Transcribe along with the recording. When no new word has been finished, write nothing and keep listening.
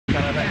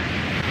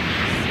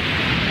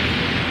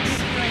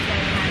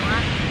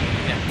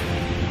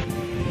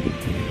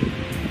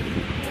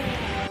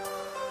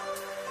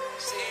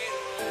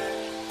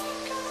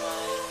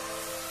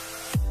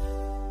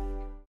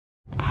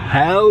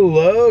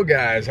Hello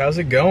guys, how's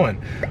it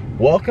going?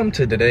 Welcome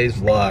to today's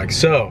vlog.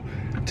 So,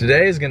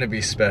 today is gonna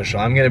be special.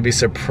 I'm gonna be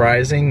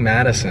surprising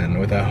Madison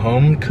with a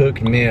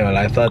home-cooked meal.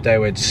 I thought I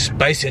would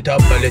spice it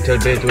up a little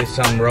bit with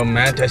some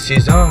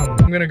romanticism.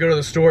 I'm gonna go to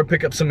the store,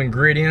 pick up some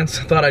ingredients.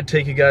 Thought I'd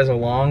take you guys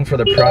along for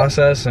the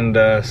process and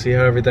see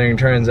how everything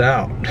turns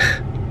out.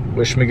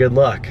 Wish me good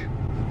luck.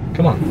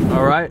 Come on.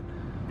 All right,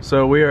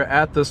 so we are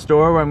at the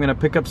store where I'm gonna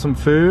pick up some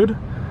food.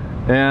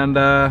 And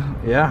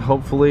yeah,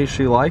 hopefully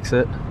she likes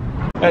it.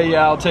 Hey,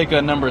 yeah, I'll take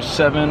a number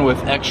 7 with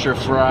extra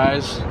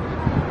fries.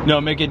 No,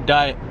 make it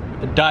Diet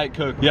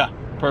Coke. Yeah,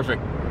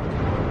 perfect.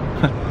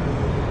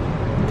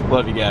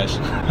 Love you guys.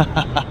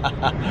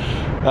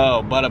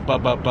 Oh, but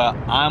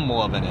I'm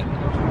loving it.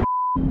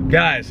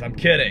 Guys, I'm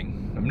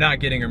kidding. I'm not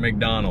getting her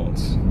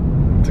McDonald's.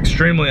 It's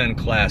extremely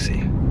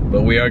unclassy,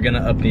 but we are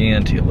gonna up the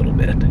ante a little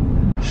bit.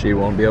 She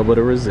won't be able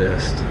to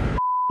resist.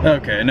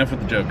 Okay, enough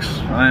with the jokes.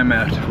 I am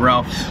at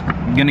Ralph's.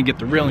 I'm gonna get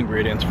the real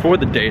ingredients for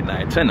the date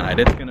night tonight.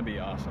 It's gonna be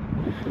awesome.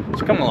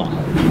 So come along.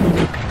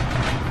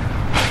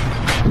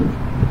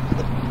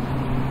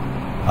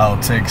 I'll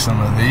take some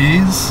of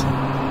these.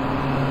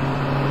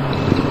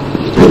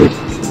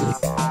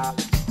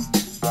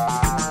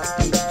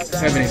 If you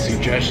have any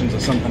suggestions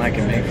of something I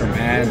can make from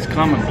ads,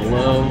 comment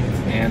below,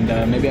 and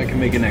maybe I can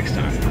make it next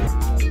time.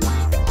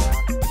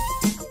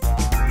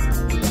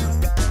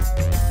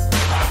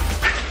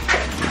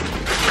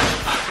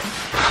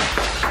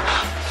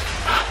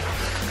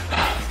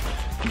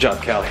 Good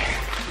job, Callie.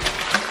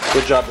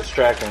 Good job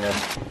distracting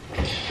us.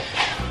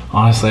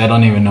 Honestly, I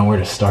don't even know where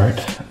to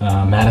start.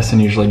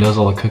 Madison usually does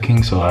all the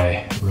cooking, so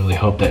I really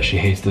hope that she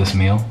hates this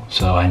meal,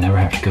 so I never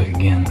have to cook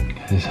again,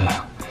 because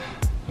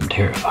I'm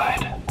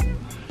terrified.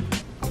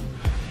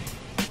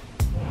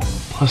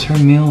 Plus, her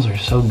meals are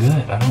so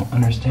good. I don't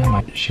understand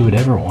why she would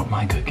ever want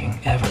my cooking,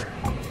 ever.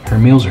 Her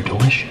meals are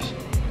delicious.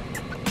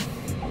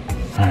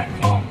 All right,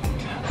 well,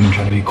 I'm gonna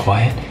try to be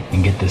quiet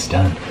and get this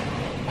done.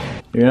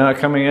 You're not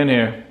coming in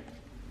here.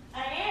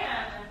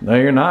 No,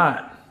 you're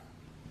not.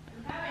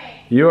 I'm coming.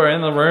 You are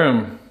in the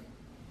room.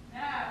 No.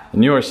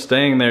 And you are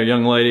staying there,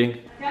 young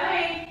lady.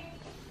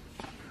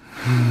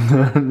 I'm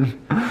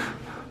coming.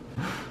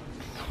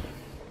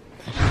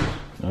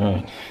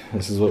 Alright,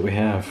 this is what we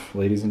have,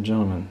 ladies and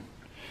gentlemen.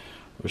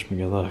 Wish me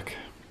good luck.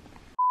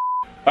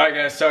 Alright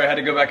guys, sorry I had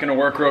to go back into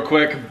work real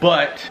quick,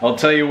 but I'll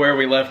tell you where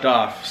we left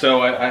off.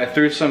 So I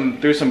threw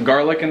some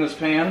garlic in this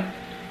pan,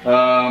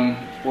 a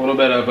little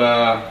bit of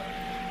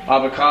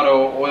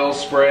avocado oil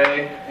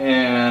spray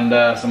and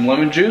some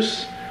lemon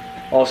juice,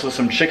 also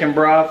some chicken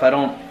broth. I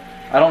don't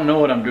know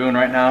what I'm doing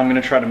right now. I'm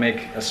gonna try to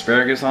make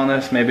asparagus on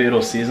this. Maybe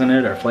it'll season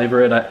it or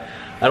flavor it. I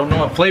don't know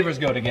what flavors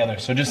go together,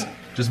 so just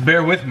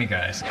bear with me,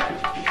 guys.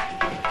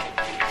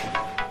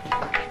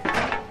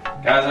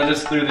 Guys, I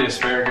just threw the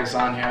asparagus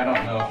on here. I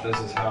don't know if this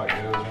is how it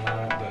goes or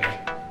not,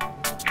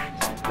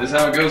 but this is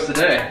how it goes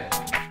today.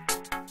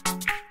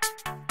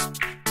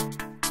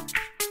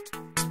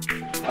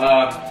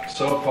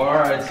 So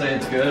far, I'd say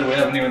it's good. We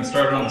haven't even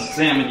started on the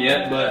salmon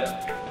yet, but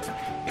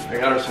I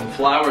got her some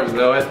flowers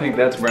though. I think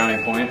that's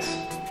brownie points.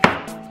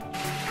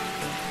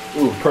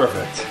 Ooh,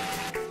 perfect.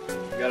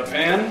 Got a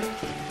pan,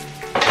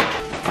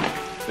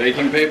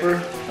 baking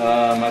paper.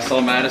 I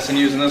saw Madison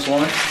using this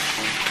one,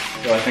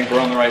 so I think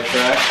we're on the right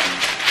track.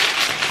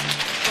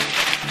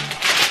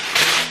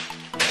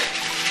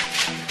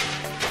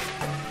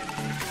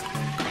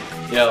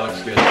 Yeah, it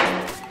looks good.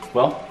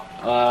 Well,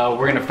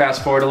 we're gonna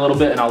fast forward a little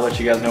bit and I'll let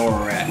you guys know where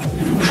we're at.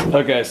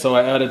 Okay, so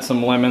I added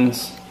some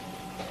lemons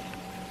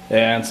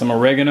and some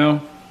oregano.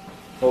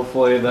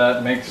 Hopefully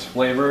that makes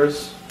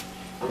flavors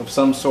of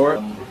some sort.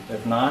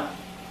 If not,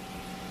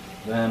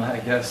 then I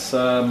guess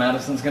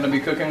Madison's gonna be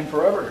cooking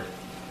forever.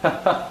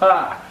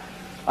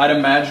 I'd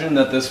imagine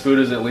that this food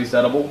is at least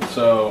edible,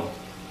 so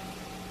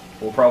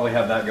we'll probably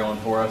have that going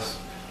for us.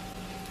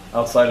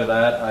 Outside of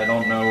that, I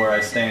don't know where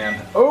I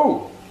stand.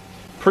 Oh!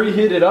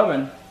 Preheated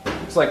oven.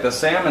 Looks like the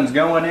salmon's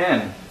going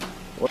in.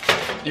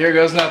 Here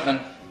goes nothing.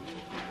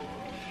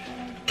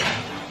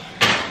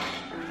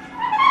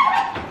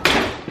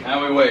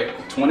 Now we wait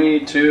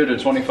 22 to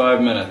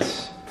 25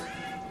 minutes.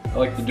 I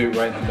like to do it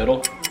right in the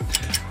middle.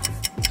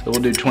 So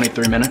we'll do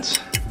 23 minutes,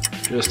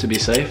 just to be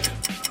safe.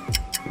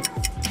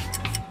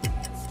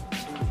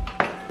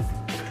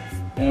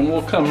 And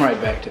we'll come right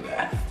back to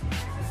that.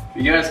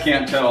 If you guys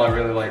can't tell, I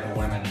really like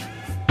lemon.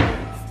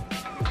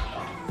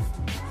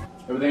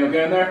 Everything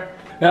okay in there?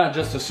 Now,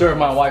 just to serve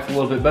my wife a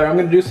little bit better, I'm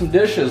gonna do some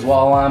dishes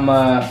while I'm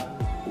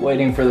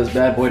waiting for this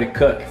bad boy to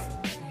cook.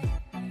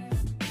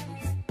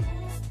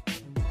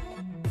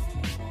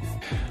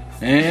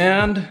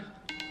 And,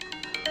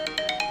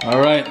 all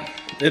right,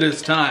 it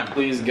is time.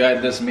 Please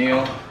guide this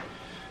meal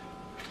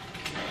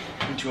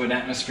into an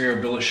atmosphere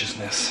of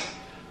deliciousness.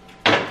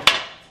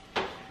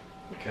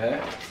 Okay.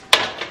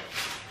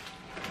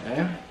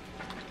 Okay.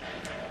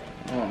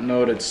 I don't know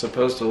what it's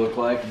supposed to look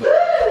like, but...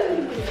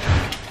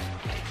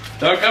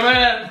 Don't come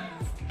in!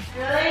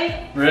 Really?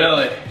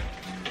 Really?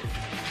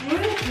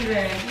 What is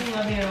today? I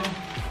love you.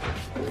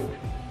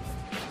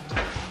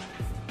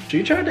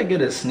 She tried to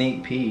get a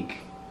sneak peek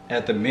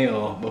at the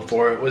meal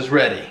before it was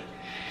ready.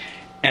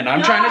 And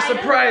I'm trying to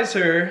surprise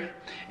her,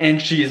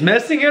 and she's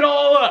messing it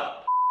all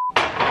up.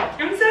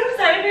 I'm so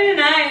excited for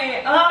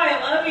tonight. Oh, I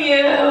love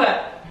you.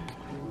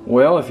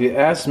 Well, if you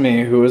ask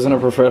me, who isn't a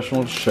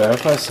professional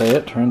chef, I say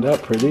it turned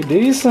out pretty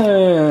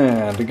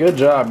decent. Good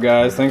job,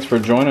 guys. Thanks for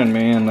joining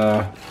me in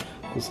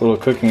this little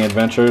cooking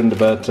adventure.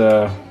 But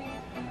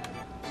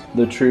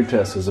the true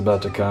test is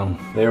about to come.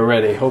 They are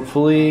ready.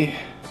 Hopefully,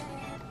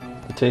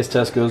 the taste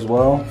test goes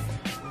well.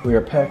 We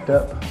are packed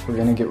up. We're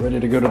gonna get ready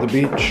to go to the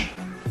beach.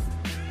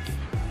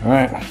 All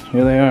right,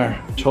 here they are.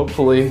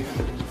 Hopefully,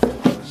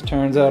 this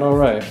turns out all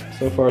right.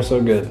 So far,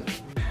 so good.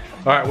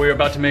 All right, we're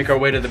about to make our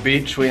way to the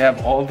beach. We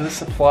have all the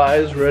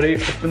supplies ready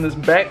up in this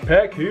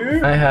backpack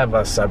here. I have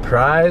a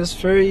surprise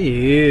for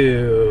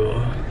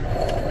you.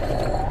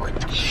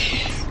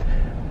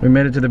 We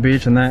made it to the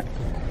beach and that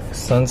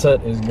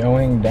sunset is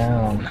going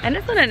down. I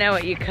just want to know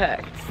what you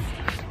cooked.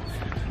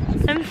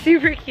 I'm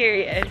super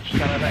curious.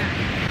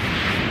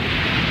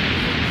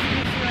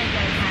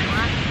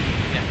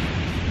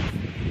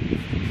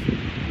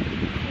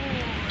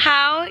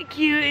 How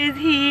cute is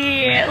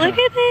he? Look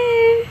at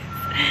this.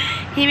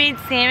 He made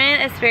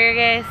salmon,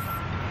 asparagus,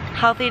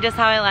 healthy just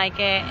how I like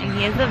it, and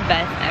he is the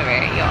best ever,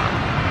 y'all.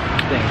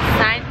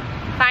 Thank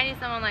you. Find you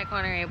someone like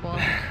Connor Abel.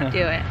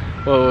 Do it.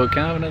 Whoa, can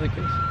I have another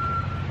kiss?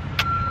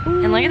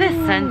 And look at this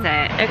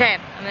sunset. Okay,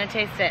 I'm gonna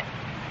taste it.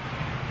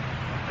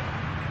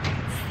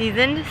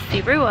 Seasoned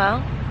super well.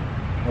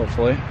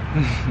 Hopefully.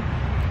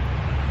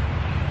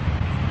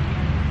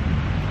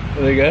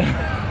 Are they good?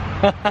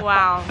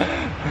 Wow.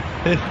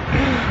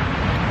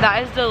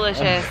 That is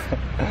delicious.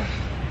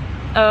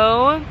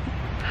 Oh,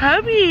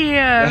 hubby.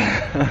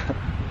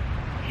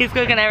 He's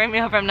cooking every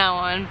meal from now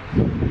on.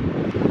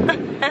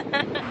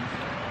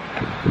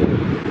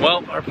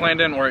 Well, our plan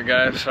didn't work,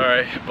 guys.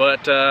 Sorry,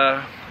 but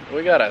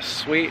we got a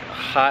sweet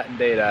hot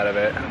date out of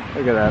it.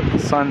 Look at that, the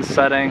sun's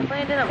setting.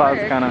 Plan didn't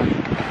Clouds work. kind of.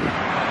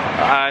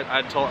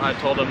 I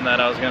told him that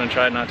I was gonna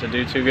try not to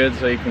do too good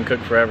so he can cook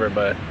forever,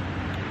 but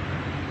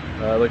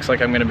looks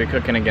like I'm gonna be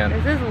cooking again.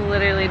 This is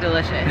literally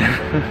delicious.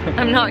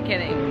 I'm not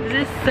kidding.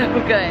 This is so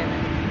good.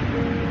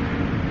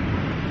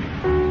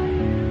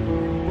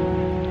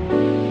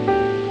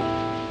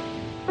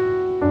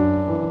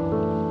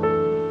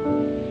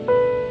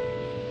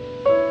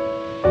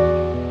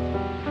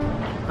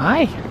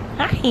 Hi.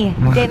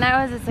 Hi. Date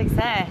night was a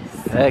success.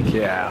 Heck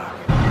yeah.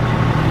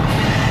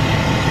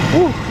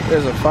 Woo,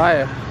 there's a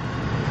fire.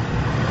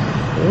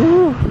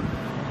 Woo.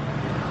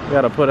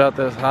 Gotta put out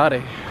this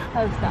hottie.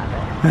 Oh, stop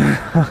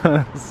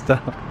it.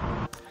 Stop.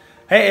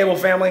 Hey Able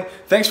family,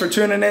 thanks for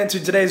tuning in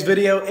to today's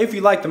video. If you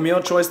liked the meal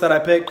choice that I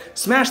picked,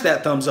 smash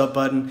that thumbs up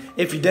button.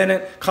 If you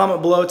didn't,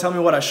 comment below, tell me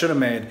what I should have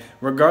made.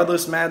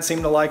 Regardless, Mad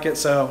seemed to like it,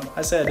 so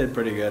I said I did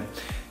pretty good.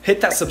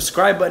 Hit that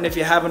subscribe button if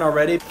you haven't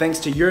already. Thanks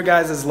to your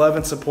guys' love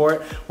and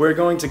support, we're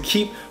going to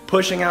keep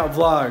pushing out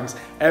vlogs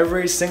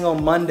every single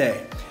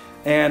Monday.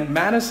 And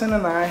Madison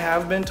and I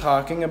have been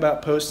talking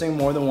about posting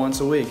more than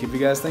once a week. If you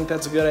guys think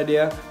that's a good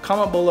idea,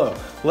 comment below.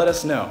 Let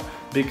us know,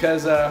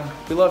 because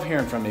we love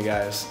hearing from you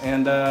guys.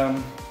 And I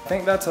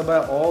think that's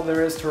about all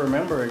there is to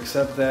remember,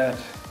 except that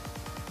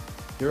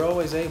you're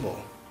always able.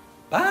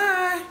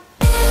 Bye!